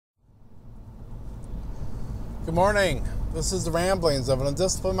Good morning. This is the ramblings of an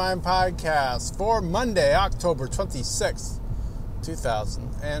Undisciplined Mind podcast for Monday, October 26th,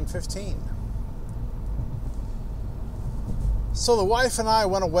 2015. So the wife and I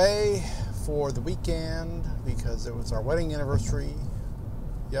went away for the weekend because it was our wedding anniversary.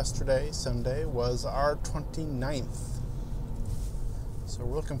 Yesterday, Sunday, was our 29th. So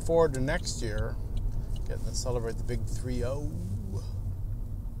we're looking forward to next year, getting to celebrate the big 3-0.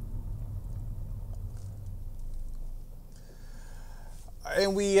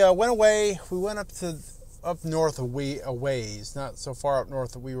 And we went away. We went up north a ways, not so far up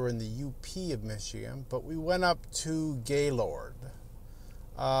north that we were in the UP of Michigan, but we went up to Gaylord,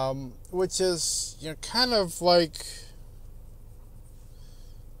 which is kind of like,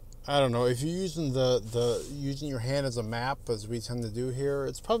 I don't know, if you're using using your hand as a map, as we tend to do here,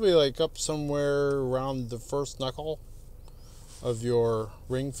 it's probably like up somewhere around the first knuckle of your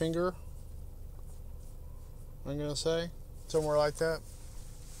ring finger. I'm gonna say somewhere like that.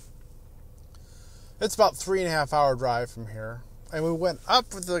 It's about 3.5 hour drive from here. And we went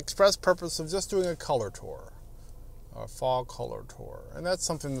up with the express purpose of just doing a color tour. A fall color tour. And that's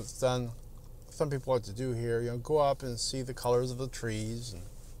something that's done, some people like to do here. Go up and see the colors of the trees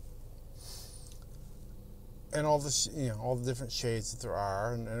and all the all the different shades that there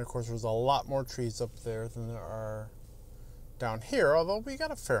are. And of course there's a lot more trees up there than there are down here, although we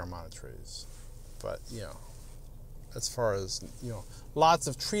got a fair amount of trees. But as far as, lots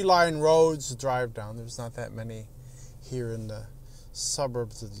of tree-lined roads to drive down. There's not that many here in the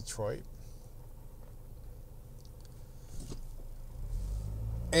suburbs of Detroit.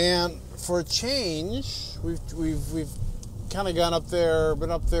 And for a change, we've kind of been up there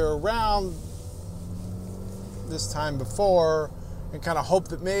around this time before, and kind of hoped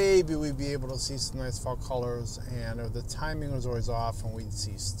that maybe we'd be able to see some nice fall colors, and the timing was always off and we'd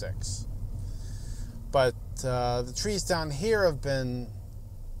see sticks. But the trees down here have been,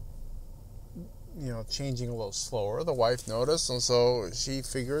 changing a little slower. The wife noticed, and so she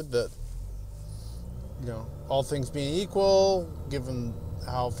figured that, all things being equal, given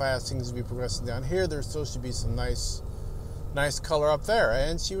how fast things would be progressing down here, there still should be some nice color up there.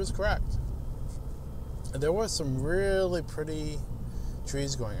 And she was correct. There was some really pretty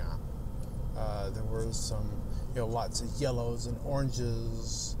trees going on. There were some, lots of yellows and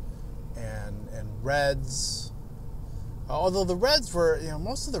oranges and reds. Although the reds were,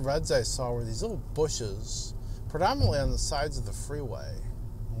 most of the reds I saw were these little bushes, predominantly on the sides of the freeway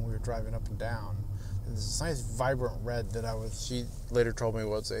when we were driving up and down. And there's this nice vibrant red that she later told me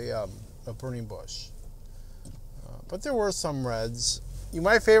was a burning bush. But there were some reds.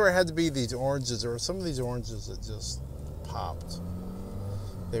 My favorite had to be these oranges. There were some of these oranges that just popped.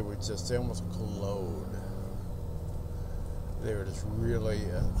 They almost glowed. They were just really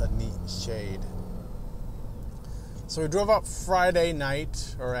a neat shade. So we drove up Friday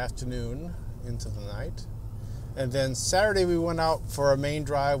night or afternoon into the night. And then Saturday we went out for a main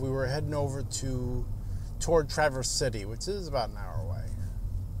drive. We were heading over toward Traverse City, which is about an hour away.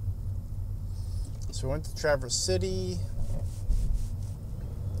 So we went to Traverse City.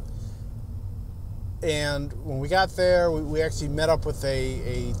 And when we got there, we actually met up with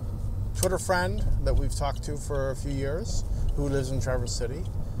a Twitter friend that we've talked to for a few years who lives in Traverse City.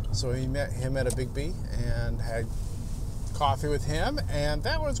 So we met him at a Big B and had coffee with him, and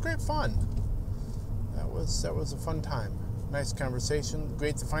that was great fun. That was a fun time. Nice conversation.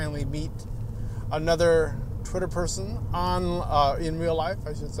 Great to finally meet another Twitter person in real life,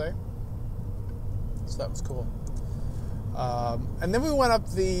 I should say. So that was cool. And then we went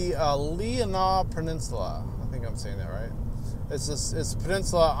up the Leelanau Peninsula. I think I'm saying that right. It's a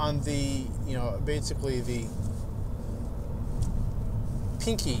peninsula on the, basically the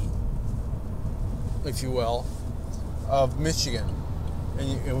pinky, if you will, of Michigan.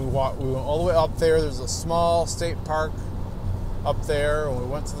 And we went all the way up there. There's a small state park up there, and we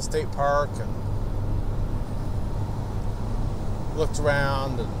went to the state park and looked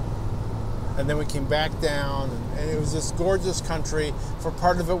around, and then we came back down, and it was this gorgeous country. For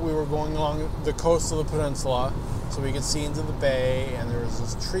part of it, we were going along the coast of the peninsula, so we could see into the bay, and there was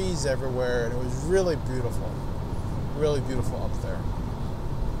just trees everywhere, and it was really beautiful up there.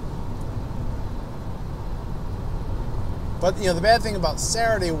 But the bad thing about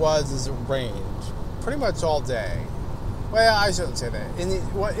Saturday is it rained pretty much all day. Well, I shouldn't say that. In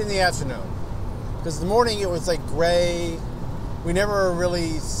the afternoon, because the morning it was like gray. We never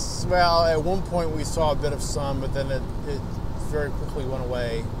really, at one point we saw a bit of sun, but then it very quickly went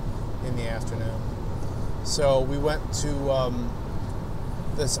away in the afternoon. So we went to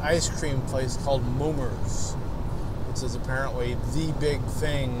this ice cream place called Moomer's, which is apparently the big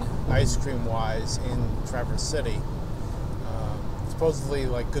thing ice cream wise in Traverse City. Supposedly,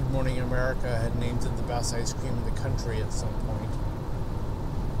 like Good Morning America had named it the best ice cream in the country at some point.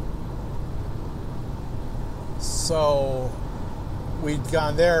 So we'd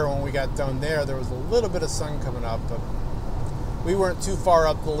gone there. When we got down there was a little bit of sun coming up, but we weren't too far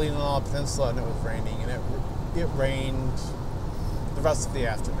up the Leelanau Peninsula, and it was raining, and it rained the rest of the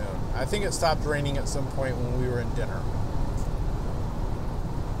afternoon. I think it stopped raining at some point when we were in dinner.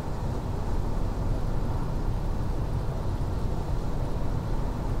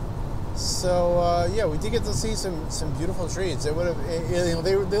 So yeah, we did get to see some beautiful trees. It would have,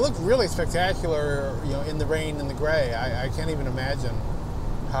 they looked really spectacular, in the rain and the gray. I can't even imagine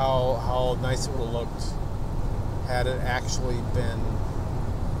how nice it would have looked had it actually been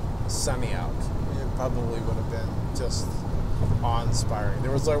sunny out. It probably would have been just awe-inspiring.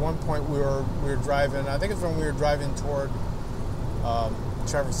 There was like one point we were driving. I think it's when we were driving toward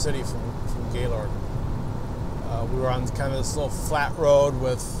Traverse City from Gaylord. We were on kind of this little flat road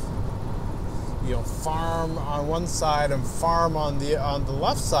with farm on one side and farm on the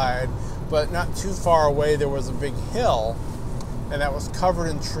left side, but not too far away there was a big hill, and that was covered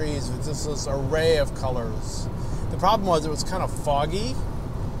in trees with just this array of colors. The problem was it was kind of foggy,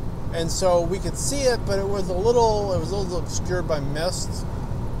 and so we could see it, but it was a little obscured by mist,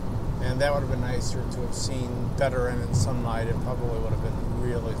 and that would have been nicer to have seen better, and in sunlight it probably would have been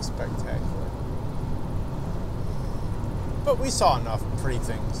really spectacular. But we saw enough pretty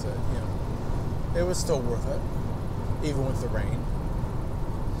things that it was still worth it, even with the rain.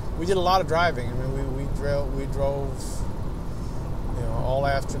 We did a lot of driving. I mean, we drove all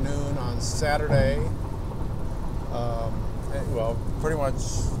afternoon on Saturday. Well, pretty much,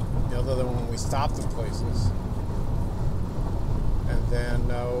 other than when we stopped at places. And then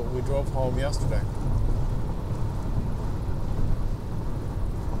we drove home yesterday.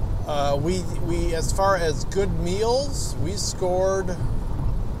 We as far as good meals, we scored,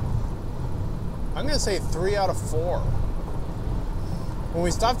 I'm going to say 3 out of 4. When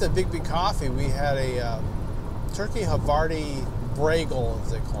we stopped at Big Coffee, we had a turkey Havarti bagel,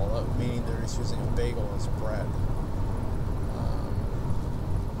 as they call it, meaning they're just using a bagel as bread.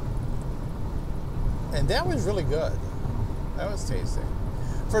 And that was really good. That was tasty.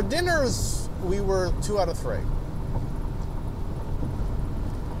 For dinners, we were 2 out of 3.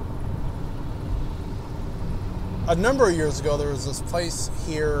 A number of years ago, there was this place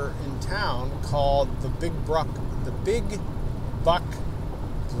here in town called the Big Buck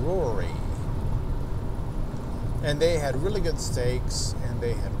Brewery. And they had really good steaks, and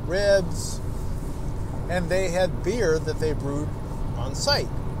they had ribs, and they had beer that they brewed on site.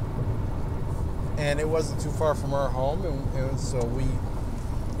 And it wasn't too far from our home, and so we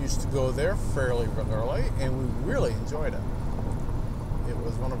used to go there fairly regularly, and we really enjoyed it. It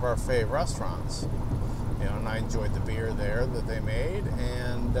was one of our favorite restaurants. And I enjoyed the beer there that they made,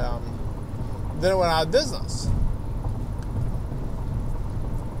 and then it went out of business.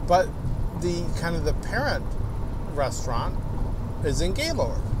 But the parent restaurant is in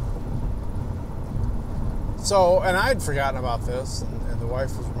Gaylord. So, and I'd forgotten about this, and the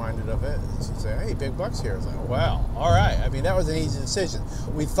wife was reminded of it, and she said, "Hey, Big Buck's here." I was like, "Well, all right." I mean, that was an easy decision.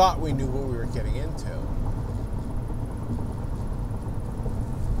 We thought we knew what we were getting into.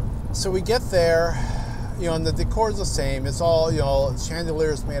 So we get there. And the decor's the same. It's all,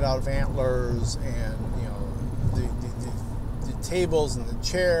 chandeliers made out of antlers, and, the tables and the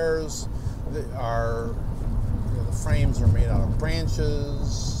chairs are, the frames are made out of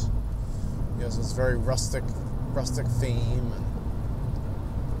branches. So it's very rustic theme. And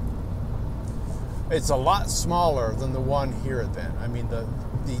it's a lot smaller than the one here at Ben. I mean, the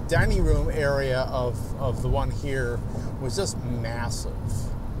dining room area of the one here was just massive.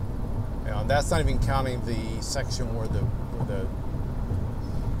 That's not even counting the section where the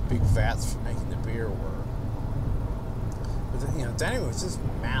big vats for making the beer were. But the dining room was just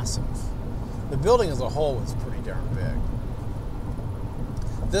massive. The building as a whole was pretty darn big.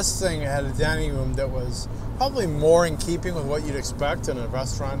 This thing had a dining room that was probably more in keeping with what you'd expect in a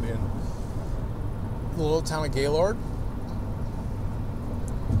restaurant in the little town of Gaylord.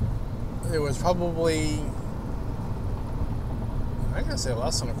 It was probably, I'm going to say,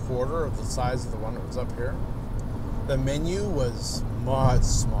 less than a quarter of the size of the one that was up here. The menu was much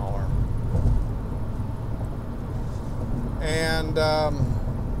smaller. And,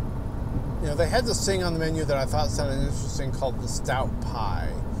 they had this thing on the menu that I thought sounded interesting called the stout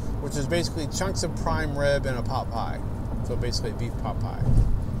pie, which is basically chunks of prime rib in a pot pie. So basically a beef pot pie.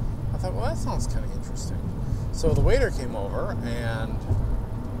 I thought, well, that sounds kind of interesting. So the waiter came over and,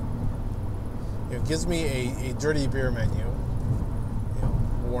 It gives me a dirty beer menu.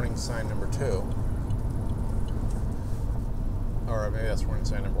 Warning sign number 2. Or maybe that's warning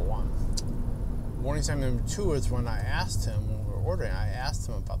sign number 1. Warning sign number 2 is when I asked him, when we were ordering, I asked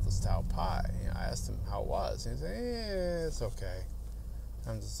him about the style pie. I asked him how it was. And he said, it's okay.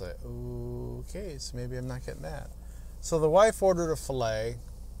 I'm just like, okay, so maybe I'm not getting that. So the wife ordered a filet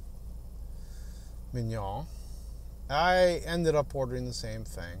mignon. I ended up ordering the same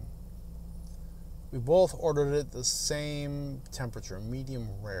thing. We both ordered it the same temperature, medium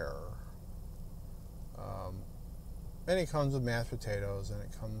rare. And it comes with mashed potatoes, and it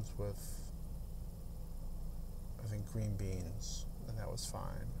comes with, I think, green beans, and that was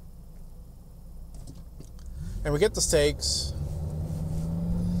fine. And we get the steaks,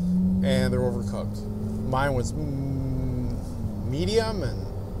 and they're overcooked. Mine was medium, and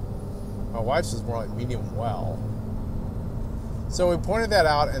my wife's was more like medium well. So we pointed that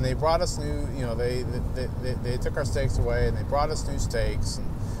out, and they brought us new, they took our steaks away, and they brought us new steaks. And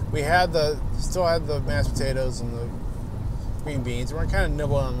we had still had the mashed potatoes and the green beans. We were kind of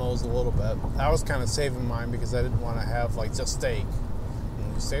nibbling on those a little bit. I was kind of saving mine because I didn't want to have like just steak.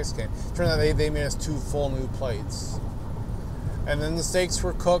 And the steaks came. Turned out they made us 2 full new plates. And then the steaks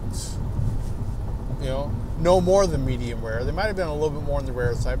were cooked, no more than medium rare. They might have been a little bit more on the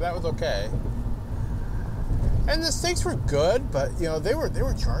rare side, but that was okay. And the steaks were good, but they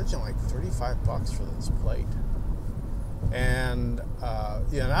were charging like $35 for this plate. And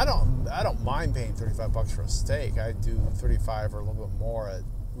and I don't mind paying $35 for a steak. I do $35 or a little bit more at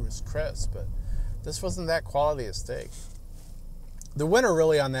Ruth's Chris, but this wasn't that quality of steak. The winner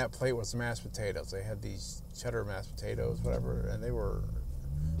really on that plate was the mashed potatoes. They had these cheddar mashed potatoes, whatever, and they were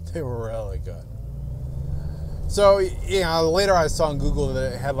really good. So, later I saw on Google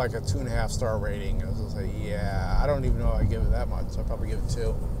that it had like a 2.5 star rating. I was just like, yeah, I don't even know if I give it that much, so I'll probably give it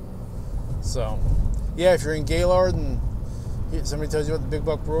 2. So, yeah, if you're in Gaylord and somebody tells you about the Big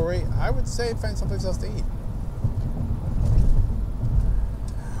Buck Brewery, I would say find someplace else to eat.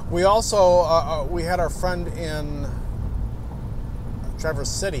 We also, we had our friend in Traverse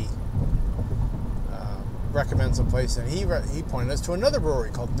City recommend some place, and he pointed us to another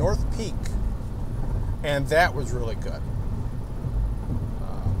brewery called North Peak. And that was really good.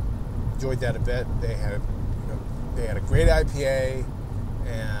 Enjoyed that a bit. They had a great IPA,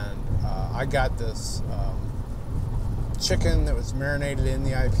 and I got this chicken that was marinated in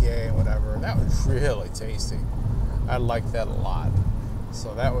the IPA and whatever. That was really tasty. I liked that a lot.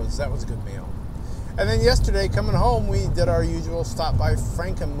 So that was a good meal. And then yesterday, coming home, we did our usual stop by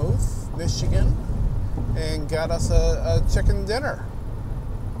Frankenmuth, Michigan, and got us a chicken dinner,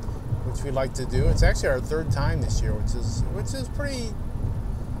 which we like to do. It's actually our 3rd time this year, which is pretty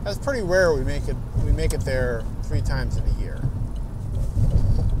rare. We make it there 3 times in a year.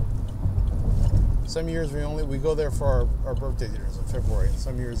 Some years we go there for our birthday dinners in February, and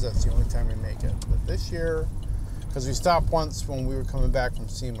some years that's the only time we make it. But this year, because we stopped once when we were coming back from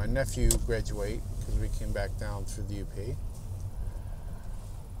seeing my nephew graduate, because we came back down through the UP.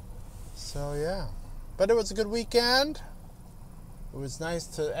 So yeah, but it was a good weekend. It was nice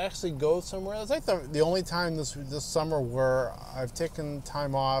to actually go somewhere. It's like the only time this summer where I've taken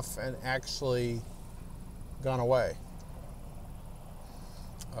time off and actually gone away.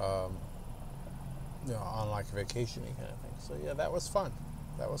 On like a vacation kind of thing. So yeah, that was fun.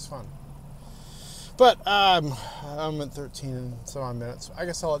 But I'm at 13 and some odd minutes. I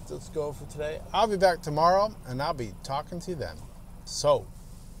guess I'll let this go for today. I'll be back tomorrow, and I'll be talking to you then. So,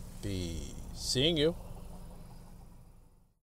 be seeing you.